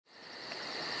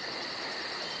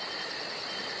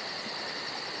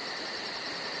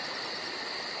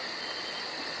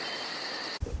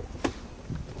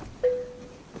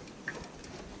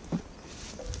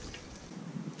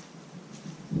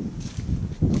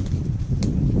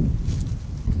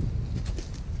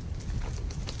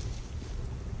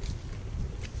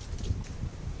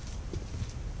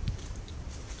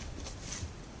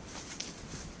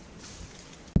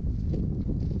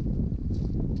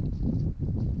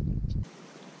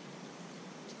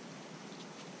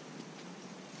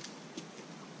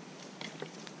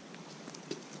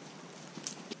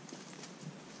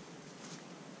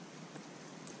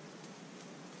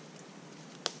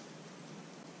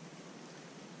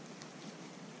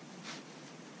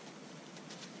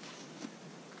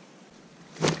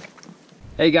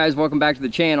Hey guys, welcome back to the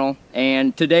channel,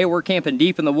 and today we're camping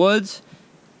deep in the woods,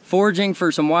 foraging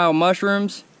for some wild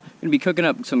mushrooms. Gonna be cooking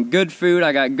up some good food.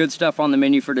 I got good stuff on the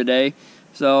menu for today,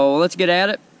 so let's get at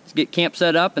it. Let's get camp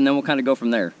set up and then we'll kind of go from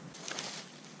there.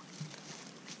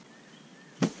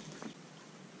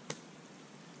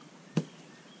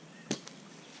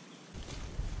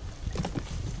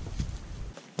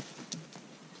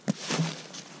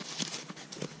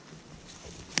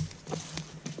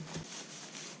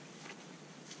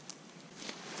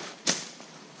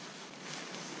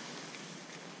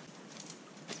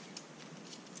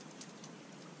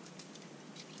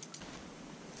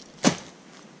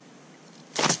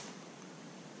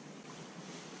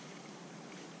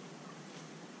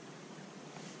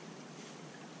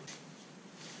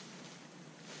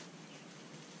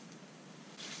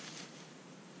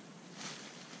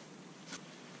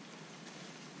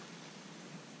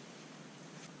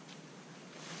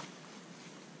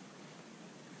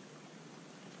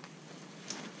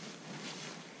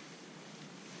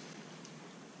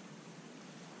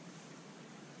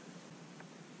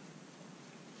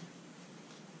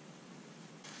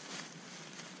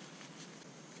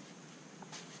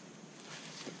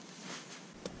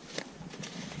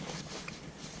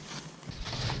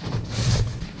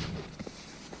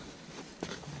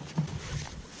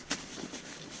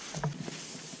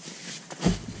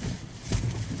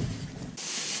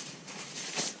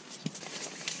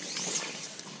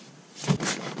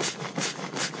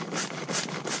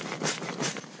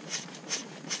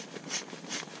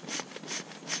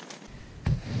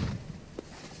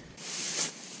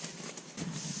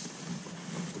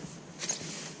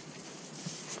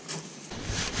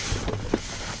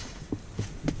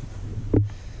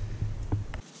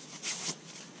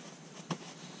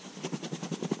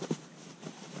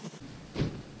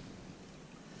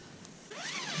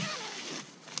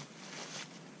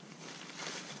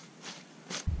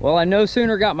 Well, I no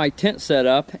sooner got my tent set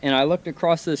up and I looked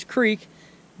across this creek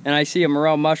and I see a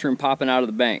morel mushroom popping out of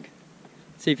the bank.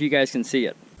 See if you guys can see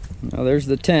it. Now there's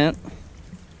the tent.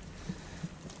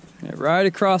 And right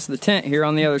across the tent here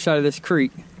on the other side of this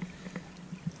creek.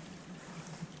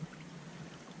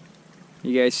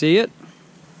 You guys see it?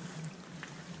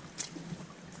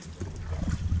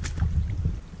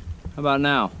 How about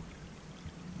now?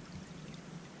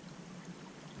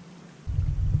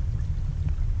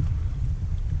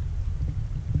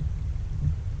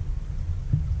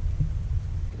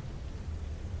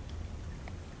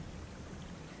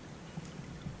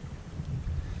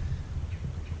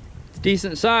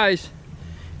 Decent size.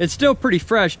 It's still pretty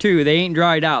fresh too. They ain't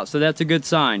dried out, so that's a good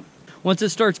sign. Once it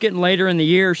starts getting later in the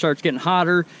year, starts getting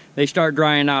hotter, they start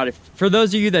drying out. For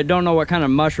those of you that don't know what kind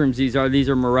of mushrooms these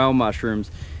are morel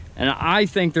mushrooms, and I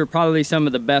think they're probably some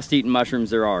of the best eaten mushrooms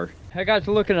there are. I got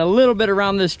to looking a little bit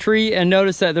around this tree and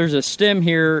noticed that there's a stem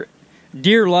here.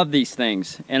 Deer love these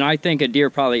things, and I think a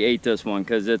deer probably ate this one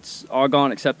because it's all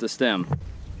gone except the stem.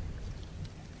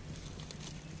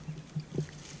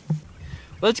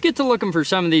 Let's get to looking for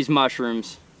some of these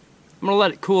mushrooms. I'm gonna let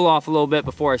it cool off a little bit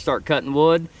before I start cutting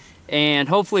wood, and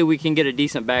hopefully we can get a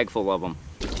decent bag full of them.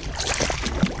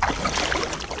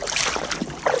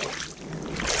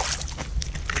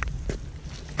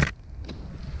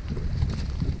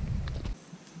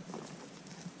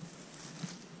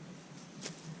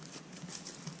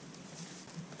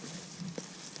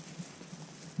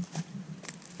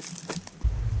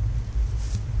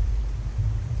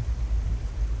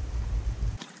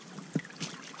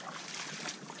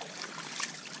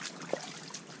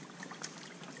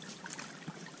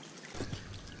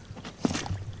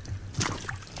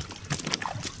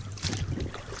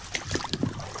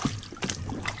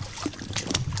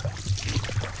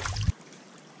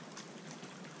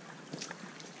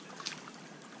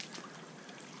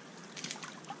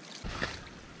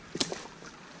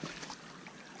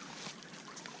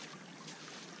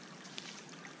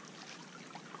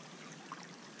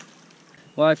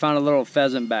 Well, I found a little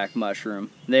pheasant back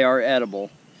mushroom. They are edible.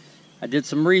 I did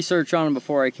some research on them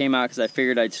before I came out because I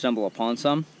figured I'd stumble upon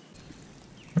some.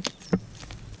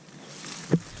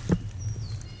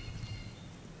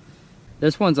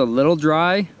 This one's a little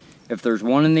dry. If there's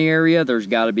one in the area, there's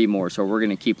got to be more, so we're going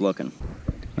to keep looking.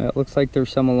 Well, it looks like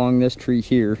there's some along this tree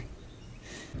here.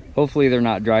 Hopefully they're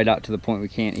not dried out to the point we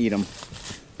can't eat them.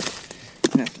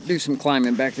 I have to do some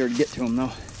climbing back there to get to them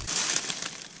though.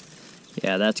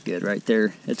 Yeah, that's good right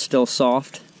there. It's still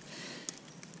soft.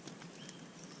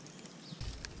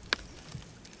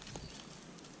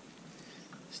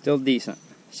 Still decent.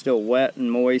 Still wet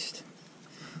and moist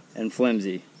and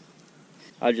flimsy.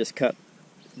 I just cut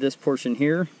this portion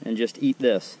here and just eat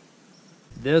this.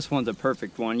 This one's a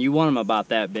perfect one. You want them about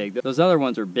that big. Those other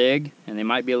ones are big and they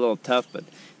might be a little tough, but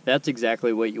that's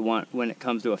exactly what you want when it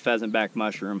comes to a pheasant back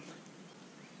mushroom.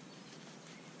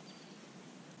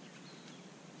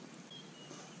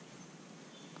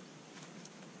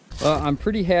 Well, I'm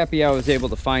pretty happy I was able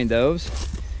to find those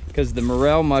because the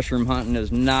morel mushroom hunting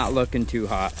is not looking too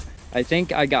hot. I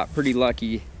think I got pretty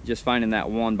lucky just finding that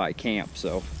one by camp,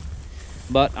 so.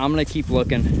 But I'm gonna keep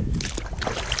looking.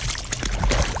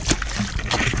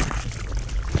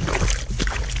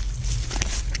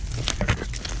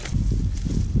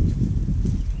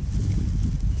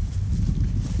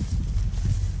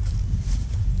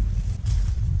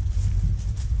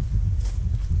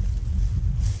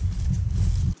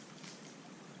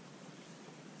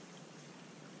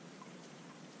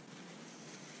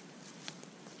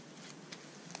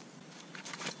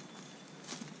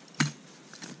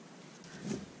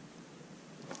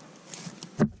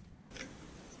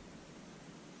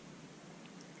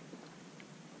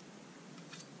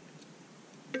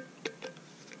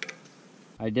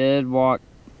 I did walk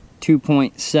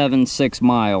 2.76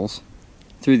 miles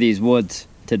through these woods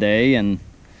today, and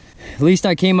at least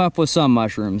I came up with some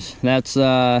mushrooms. That's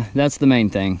the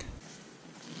main thing.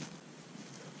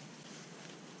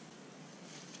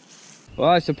 Well,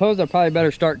 I suppose I probably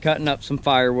better start cutting up some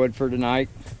firewood for tonight.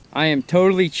 I am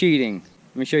totally cheating.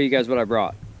 Let me show you guys what I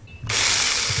brought.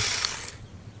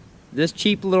 This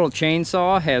cheap little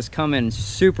chainsaw has come in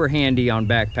super handy on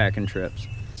backpacking trips.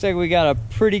 Looks like we got a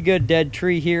pretty good dead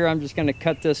tree here. I'm just gonna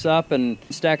cut this up and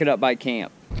stack it up by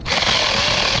camp.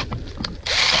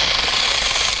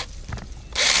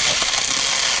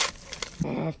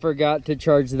 Oh, I forgot to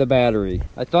charge the battery.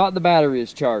 I thought the battery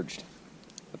is charged.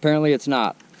 Apparently it's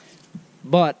not.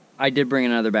 But I did bring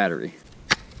another battery.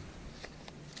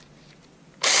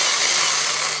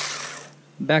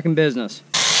 Back in business.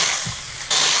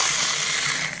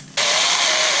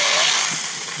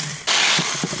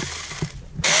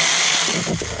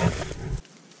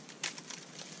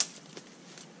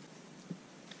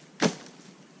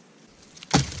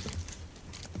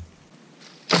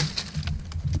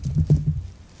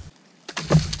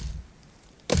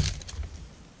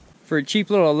 For a cheap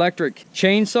little electric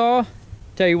chainsaw,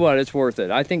 tell you what, it's worth it.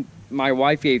 I think my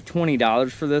wife gave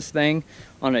 $20 for this thing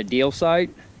on a deal site.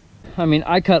 I mean,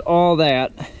 I cut all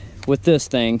that with this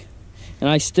thing, and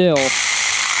I still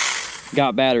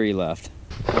got battery left.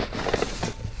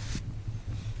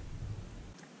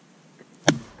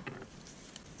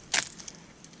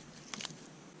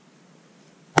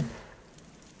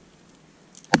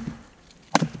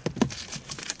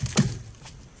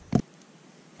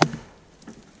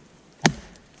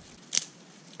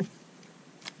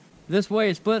 This way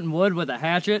of splitting wood with a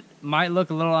hatchet might look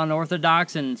a little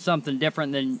unorthodox and something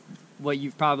different than what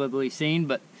you've probably seen,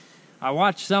 but I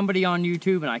watched somebody on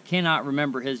YouTube, and I cannot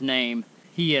remember his name.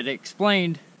 He had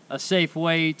explained a safe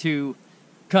way to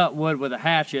cut wood with a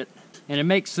hatchet, and it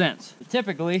makes sense.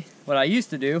 Typically, what I used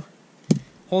to do,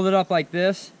 hold it up like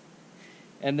this,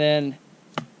 and then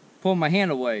pull my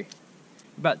hand away.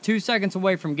 About 2 seconds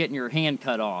away from getting your hand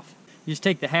cut off. You just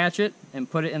take the hatchet and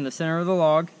put it in the center of the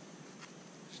log,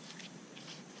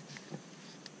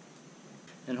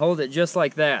 and hold it just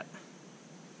like that.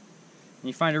 And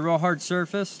you find a real hard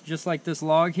surface, just like this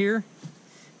log here,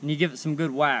 and you give it some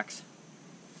good whacks.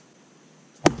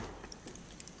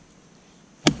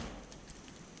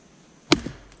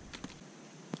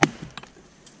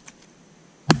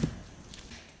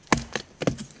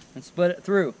 And split it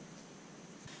through.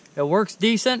 It works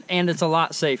decent, and it's a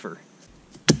lot safer.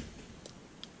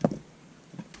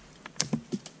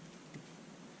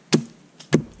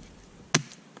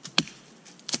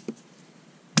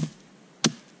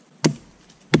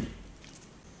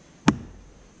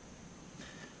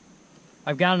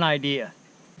 I've got an idea.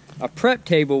 A prep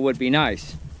table would be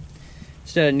nice,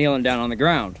 instead of kneeling down on the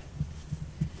ground.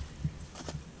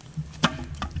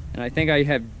 And I think I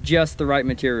have just the right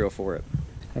material for it.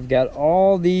 I've got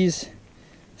all these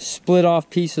split off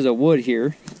pieces of wood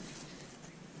here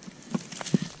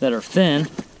that are thin.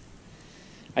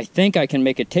 I think I can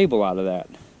make a table out of that.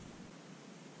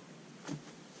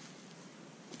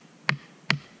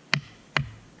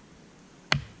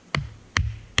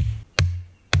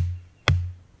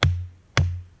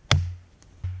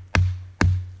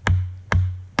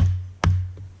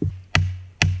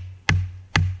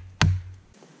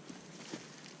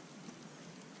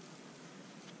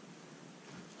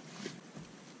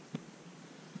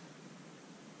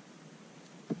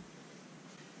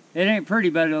 It ain't pretty,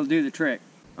 but it'll do the trick.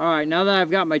 Alright, now that I've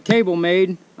got my table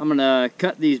made, I'm gonna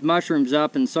cut these mushrooms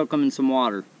up and soak them in some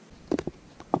water.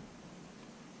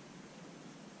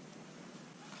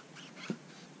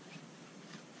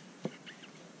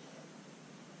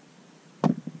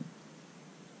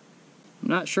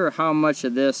 not sure how much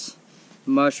of this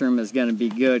mushroom is going to be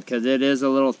good because it is a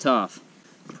little tough.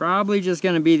 Probably just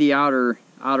going to be the outer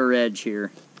edge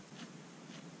here.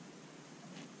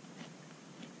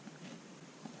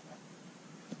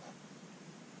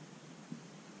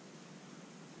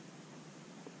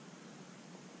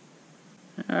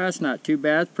 That's not too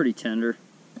bad, it's pretty tender.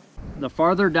 The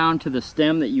farther down to the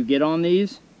stem that you get on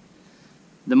these,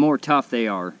 the more tough they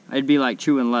are. It'd be like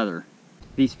chewing leather.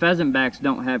 These pheasant backs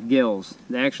don't have gills.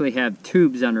 They actually have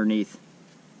tubes underneath.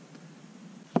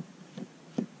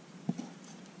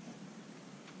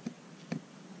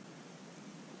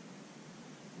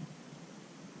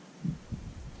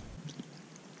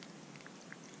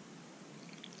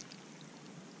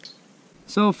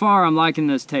 So far, I'm liking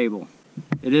this table.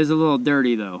 It is a little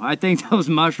dirty though. I think those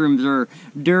mushrooms are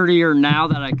dirtier now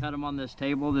that I cut them on this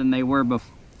table than they were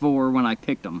before when I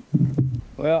picked them.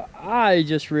 Well, I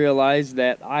just realized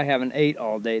that I haven't ate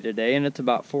all day today and it's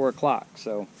about 4 o'clock.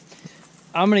 So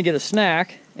I'm gonna get a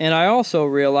snack, and I also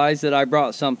realized that I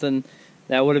brought something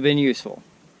that would have been useful.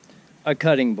 A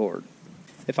cutting board.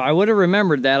 If I would have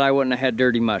remembered that, I wouldn't have had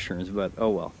dirty mushrooms, but oh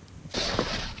well.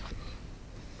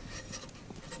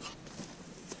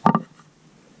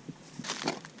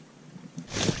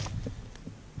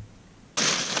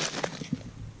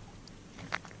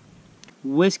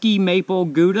 Whiskey maple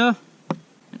Gouda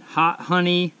and hot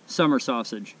honey summer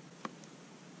sausage.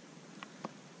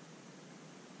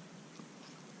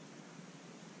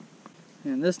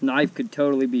 And this knife could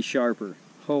totally be sharper.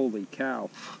 Holy cow.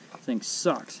 This thing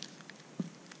sucks.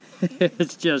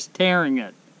 It's just tearing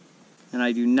it. And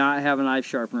I do not have a knife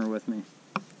sharpener with me.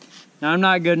 Now I'm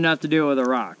not good enough to do it with a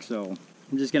rock, so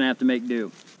I'm just gonna have to make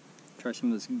do. Try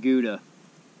some of this Gouda.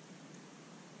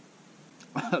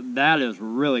 That is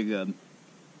really good.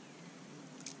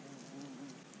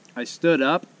 I stood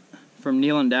up from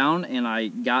kneeling down and I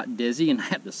got dizzy and I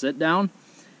had to sit down,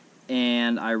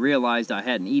 and I realized I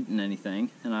hadn't eaten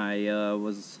anything, and I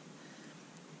was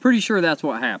pretty sure that's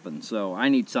what happened, so I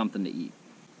need something to eat.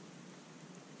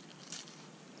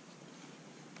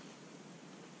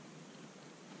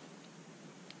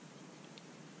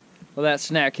 Well, that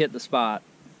snack hit the spot,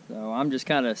 so I'm just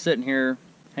kind of sitting here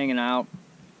hanging out,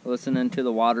 listening to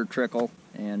the water trickle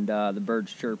and the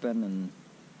birds chirping, and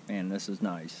man, this is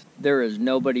nice. There is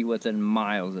nobody within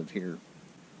miles of here.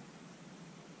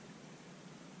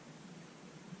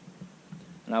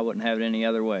 And I wouldn't have it any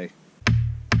other way. I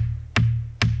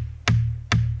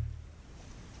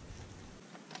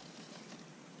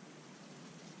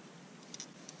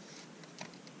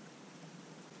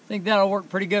think that'll work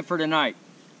pretty good for tonight.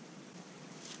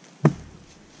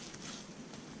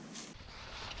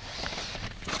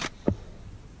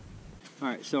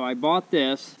 Alright, so I bought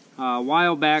this. A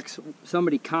while back,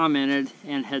 somebody commented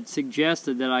and had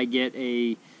suggested that I get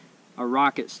a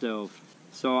rocket stove.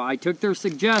 So I took their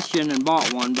suggestion and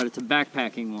bought one, but it's a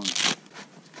backpacking one.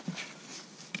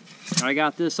 I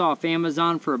got this off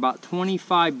Amazon for about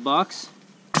 25 bucks.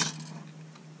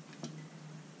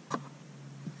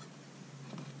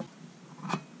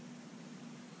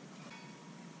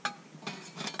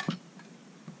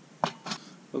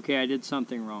 Okay, I did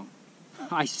something wrong.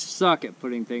 I suck at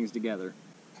putting things together.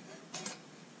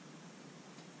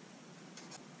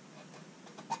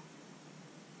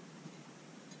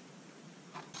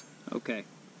 Okay,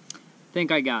 I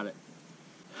think I got it.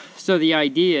 So the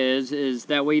idea is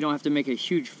that way you don't have to make a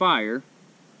huge fire.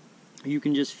 You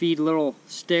can just feed little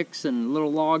sticks and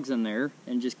little logs in there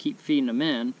and just keep feeding them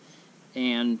in,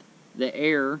 and the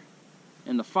air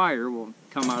and the fire will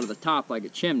come out of the top like a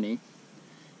chimney,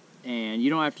 and you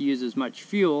don't have to use as much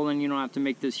fuel, and you don't have to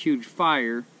make this huge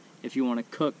fire if you want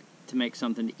to cook to make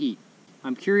something to eat.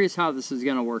 I'm curious how this is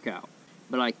going to work out,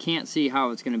 but I can't see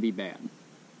how it's going to be bad.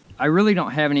 I really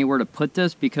don't have anywhere to put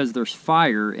this because there's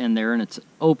fire in there and it's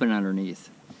open underneath.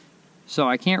 So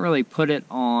I can't really put it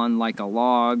on like a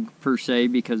log per se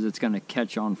because it's going to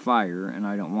catch on fire, and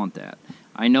I don't want that.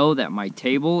 I know that my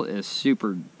table is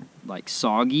super like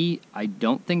soggy. I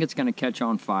don't think it's going to catch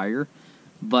on fire,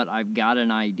 but I've got an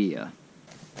idea.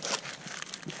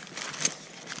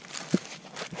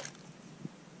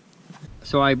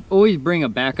 So I always bring a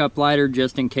backup lighter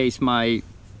just in case my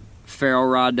ferro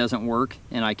rod doesn't work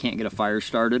and I can't get a fire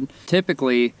started.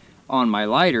 Typically on my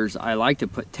lighters I like to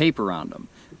put tape around them.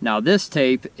 Now this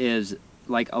tape is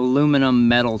like aluminum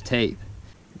metal tape.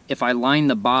 If I line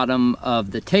the bottom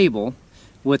of the table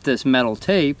with this metal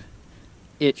tape,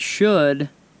 it should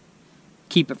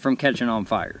keep it from catching on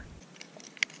fire.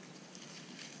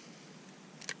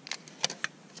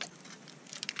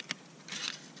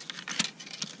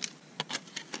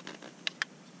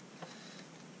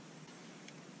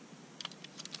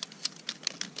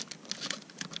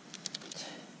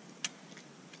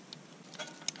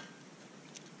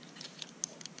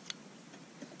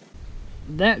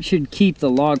 that should keep the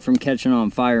log from catching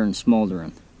on fire and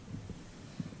smoldering.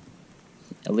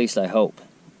 At least I hope.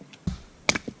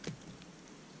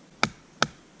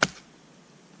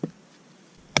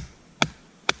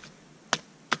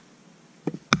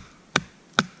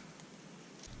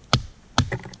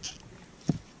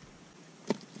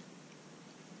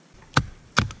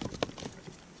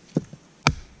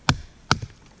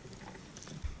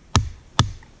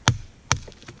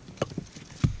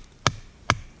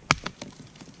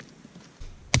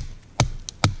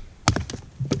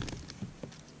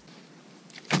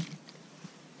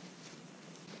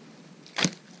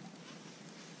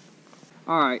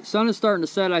 Alright, sun is starting to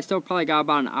set. I still probably got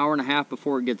about an hour and a half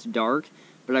before it gets dark,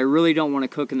 but I really don't want to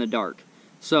cook in the dark.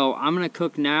 So I'm going to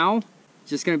cook now. It's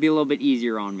just going to be a little bit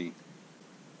easier on me.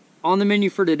 On the menu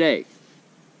for today,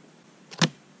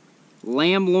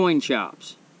 lamb loin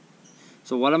chops.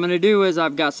 So what I'm going to do is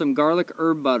I've got some garlic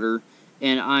herb butter,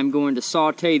 and I'm going to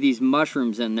saute these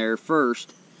mushrooms in there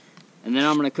first, and then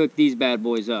I'm going to cook these bad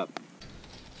boys up.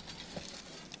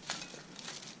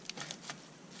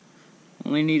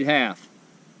 Only need half.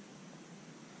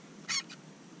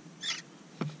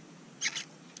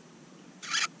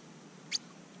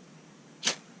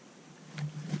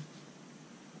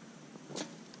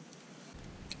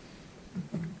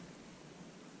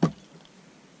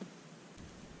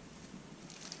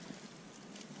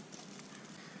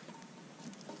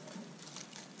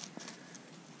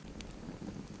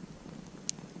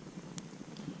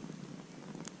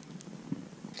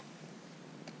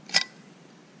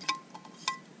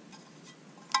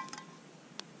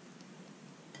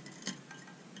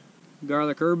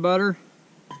 Garlic herb butter.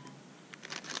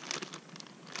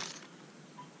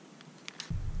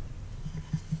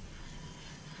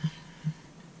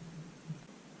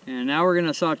 And now we're going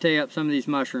to saute up some of these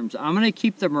mushrooms. I'm going to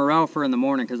keep the morel for in the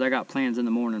morning because I got plans in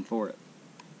the morning for it.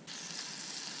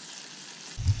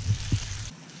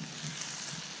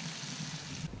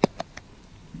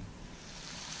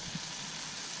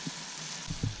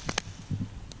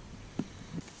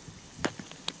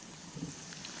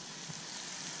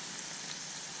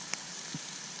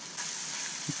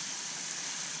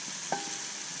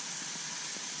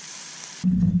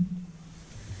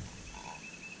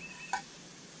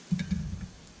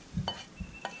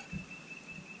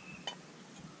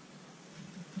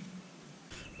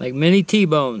 Like mini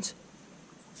T-bones.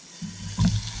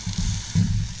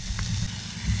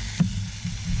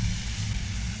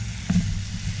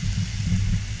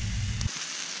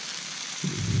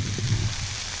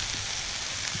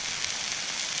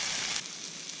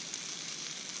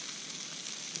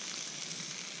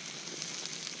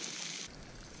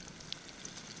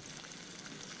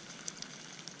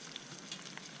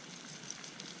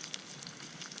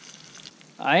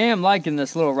 I am liking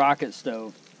this little rocket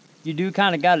stove. You do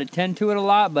kind of got to tend to it a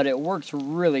lot, but it works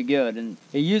really good, and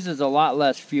it uses a lot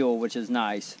less fuel, which is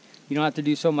nice. You don't have to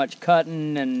do so much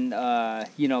cutting and,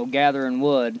 you know, gathering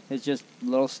wood. It's just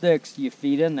little sticks you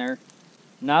feed in there.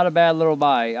 Not a bad little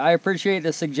buy. I appreciate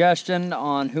the suggestion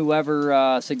on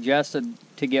whoever suggested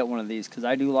to get one of these, because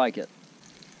I do like it.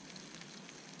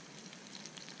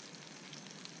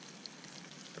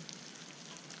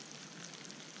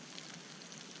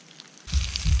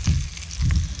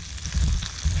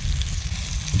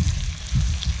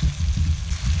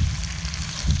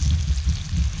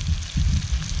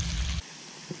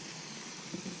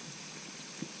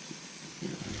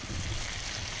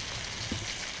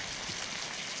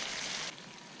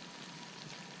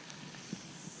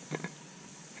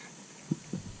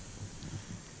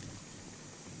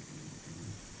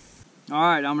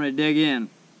 Alright, I'm going to dig in.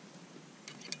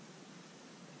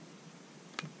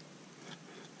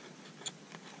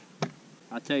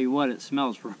 I'll tell you what, it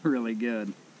smells really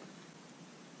good.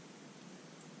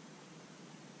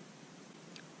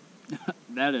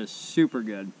 That is super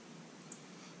good.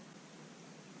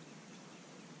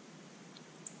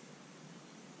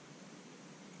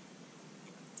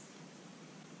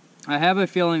 I have a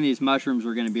feeling these mushrooms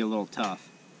are going to be a little tough.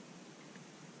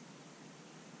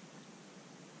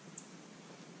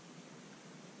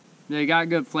 They got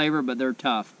good flavor, but they're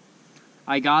tough.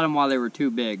 I got them while they were too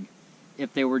big.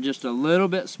 If they were just a little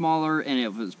bit smaller, and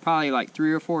it was probably like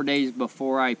 3 or 4 days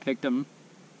before I picked them,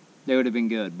 they would have been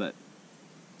good, but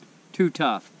too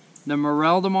tough. The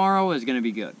morel tomorrow is going to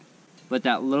be good. But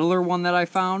that littler one that I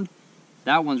found,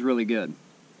 that one's really good.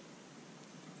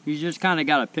 You just kind of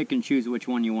got to pick and choose which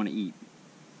one you want to eat.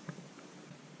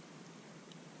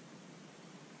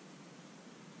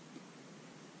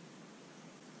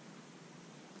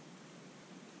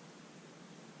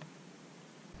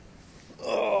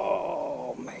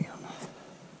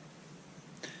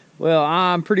 Well,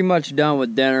 I'm pretty much done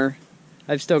with dinner.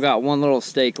 I've still got one little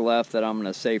steak left that I'm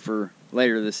going to save for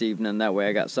later this evening. That way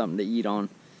I got something to eat on.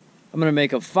 I'm going to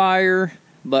make a fire,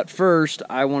 but first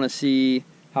I want to see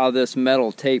how this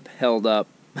metal tape held up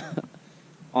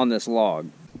on this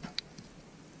log.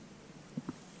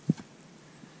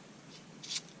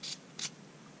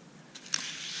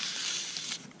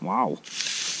 Wow.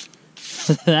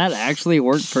 That actually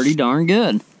worked pretty darn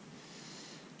good.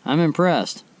 I'm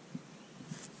impressed.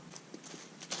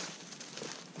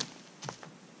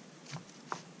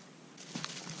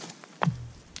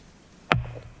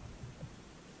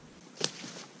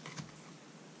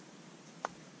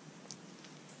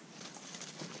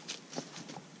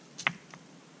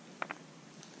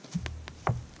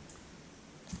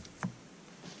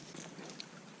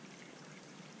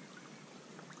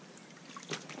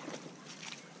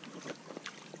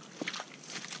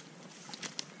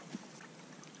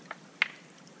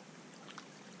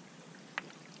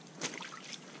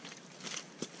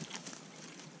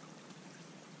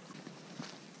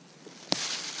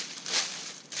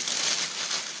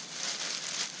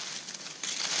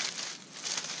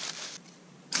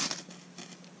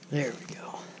 There we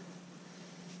go.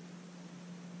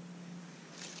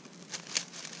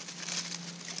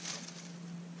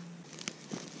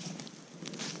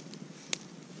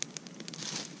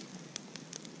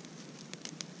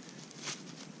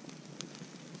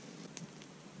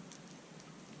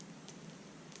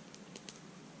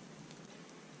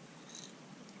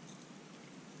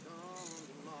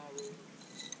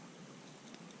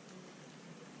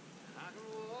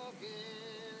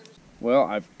 Well,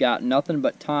 I've got nothing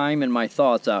but time and my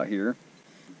thoughts out here.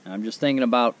 I'm just thinking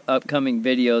about upcoming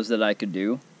videos that I could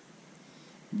do.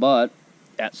 But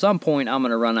at some point I'm going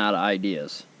to run out of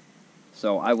ideas.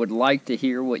 So I would like to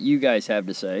hear what you guys have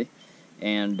to say.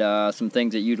 And some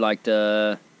things that you'd like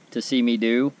to see me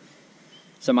do.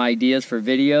 Some ideas for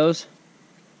videos.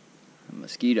 A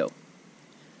mosquito.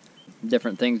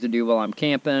 Different things to do while I'm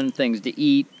camping. Things to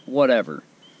eat. Whatever.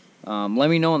 Let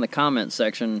me know in the comments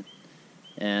section.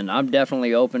 And I'm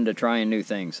definitely open to trying new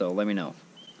things, so let me know.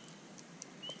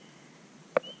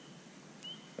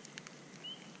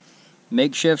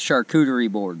 Makeshift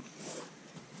charcuterie board.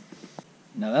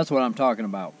 Now that's what I'm talking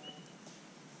about.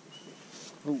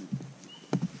 Ooh.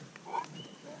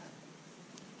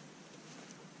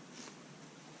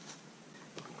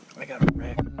 I got a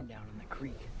raccoon down in the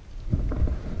creek.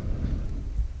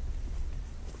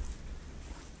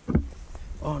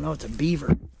 Oh no, it's a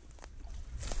beaver.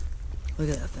 Look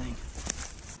at that thing.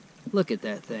 Look at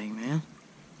that thing, man.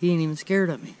 He ain't even scared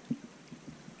of me.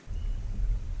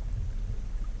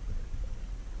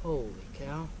 Holy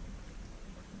cow.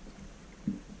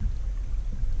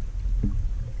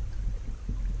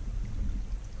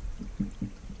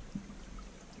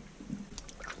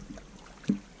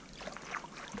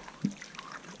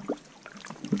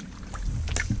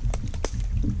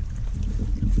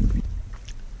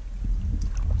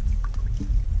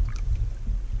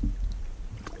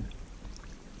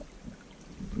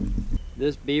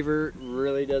 This beaver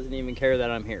really doesn't even care that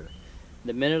I'm here.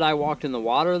 The minute I walked in the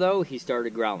water, though, he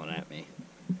started growling at me.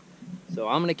 So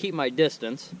I'm going to keep my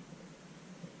distance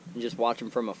and just watch him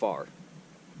from afar.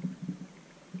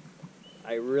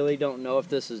 I really don't know if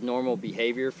this is normal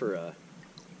behavior for a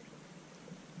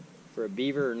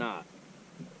beaver or not.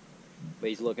 But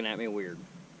he's looking at me weird.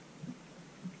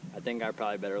 I think I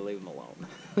probably better leave him alone.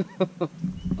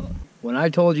 When I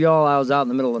told y'all I was out in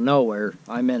the middle of nowhere,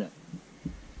 I meant it.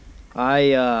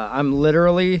 I'm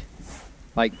literally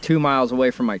like 2 miles away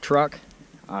from my truck.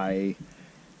 I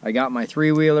got my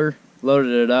three-wheeler,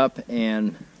 loaded it up,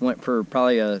 and went for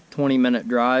probably a 20-minute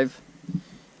drive,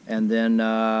 and then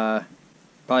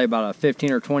probably about a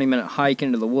 15 or 20-minute hike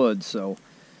into the woods. So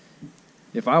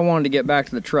if I wanted to get back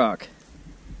to the truck,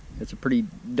 it's a pretty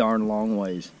darn long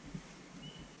ways.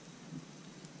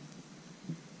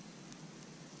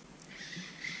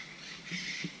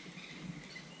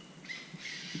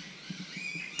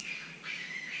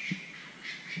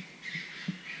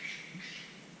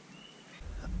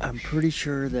 I'm pretty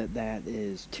sure that that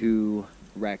is 2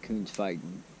 raccoons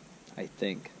fighting, I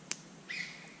think.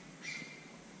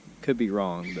 Could be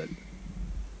wrong, but...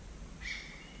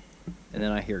 And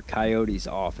then I hear coyotes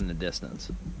off in the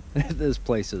distance. This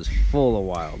place is full of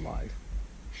wildlife.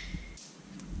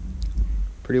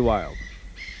 Pretty wild.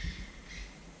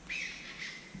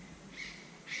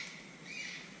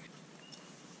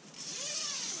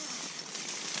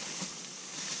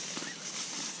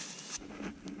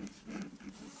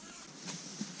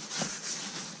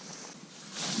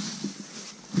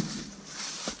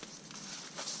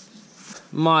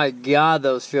 My God,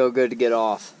 those feel good to get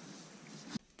off.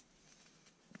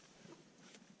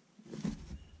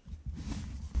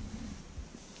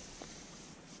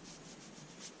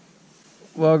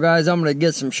 Well, guys, I'm going to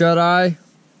get some shut-eye.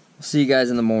 See you guys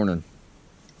in the morning.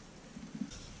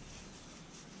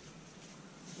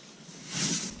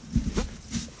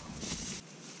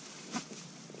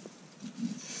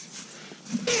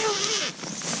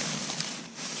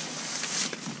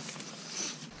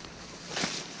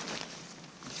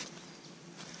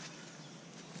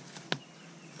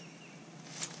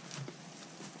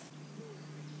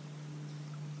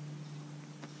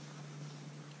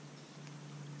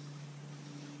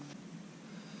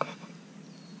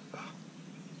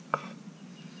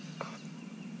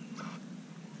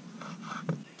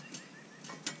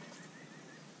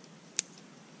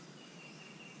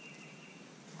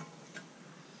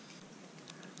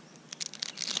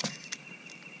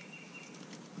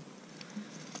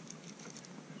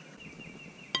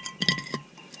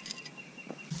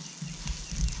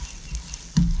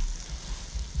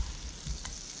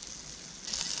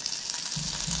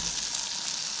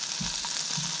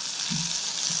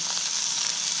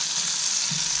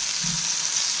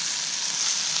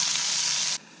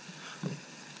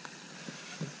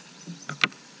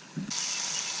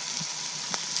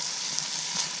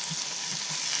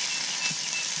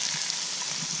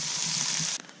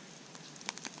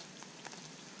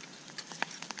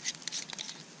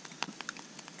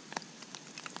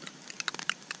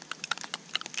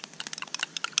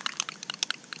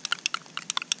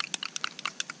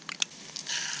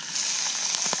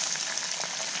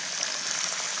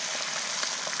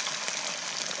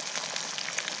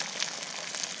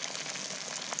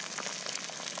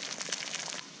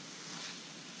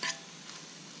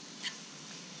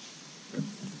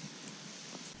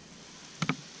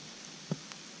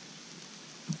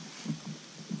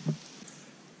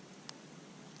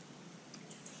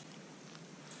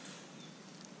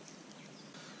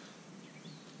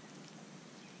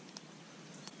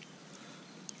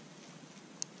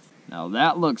 Now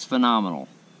that looks phenomenal.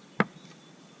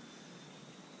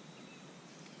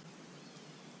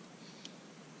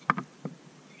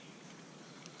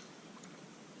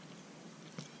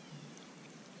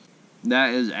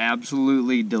 That is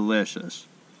absolutely delicious.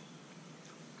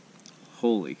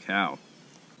 Holy cow.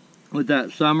 With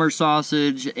that summer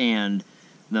sausage and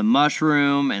the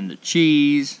mushroom and the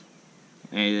cheese,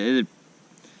 that's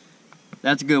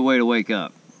a good way to wake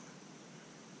up.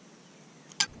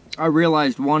 I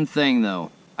realized one thing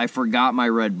though. I forgot my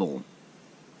Red Bull.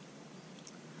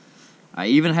 I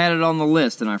even had it on the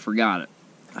list and I forgot it.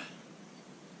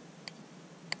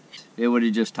 It would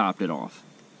have just topped it off.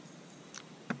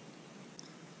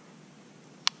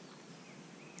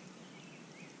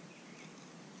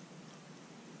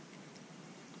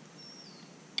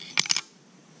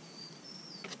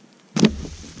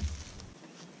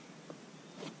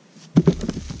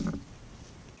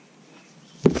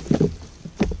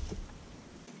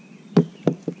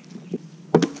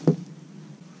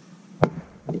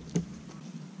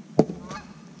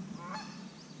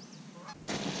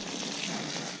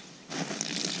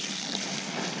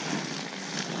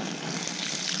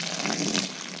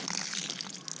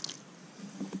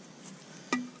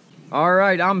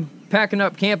 Alright, I'm packing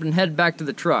up camp and head back to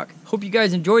the truck. Hope you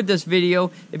guys enjoyed this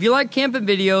video. If you like camping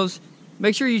videos,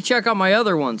 make sure you check out my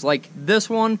other ones, like this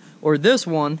one or this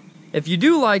one. If you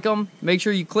do like them, make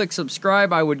sure you click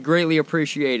subscribe. I would greatly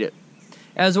appreciate it.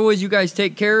 As always, you guys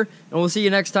take care, and we'll see you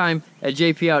next time at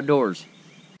JP Outdoors.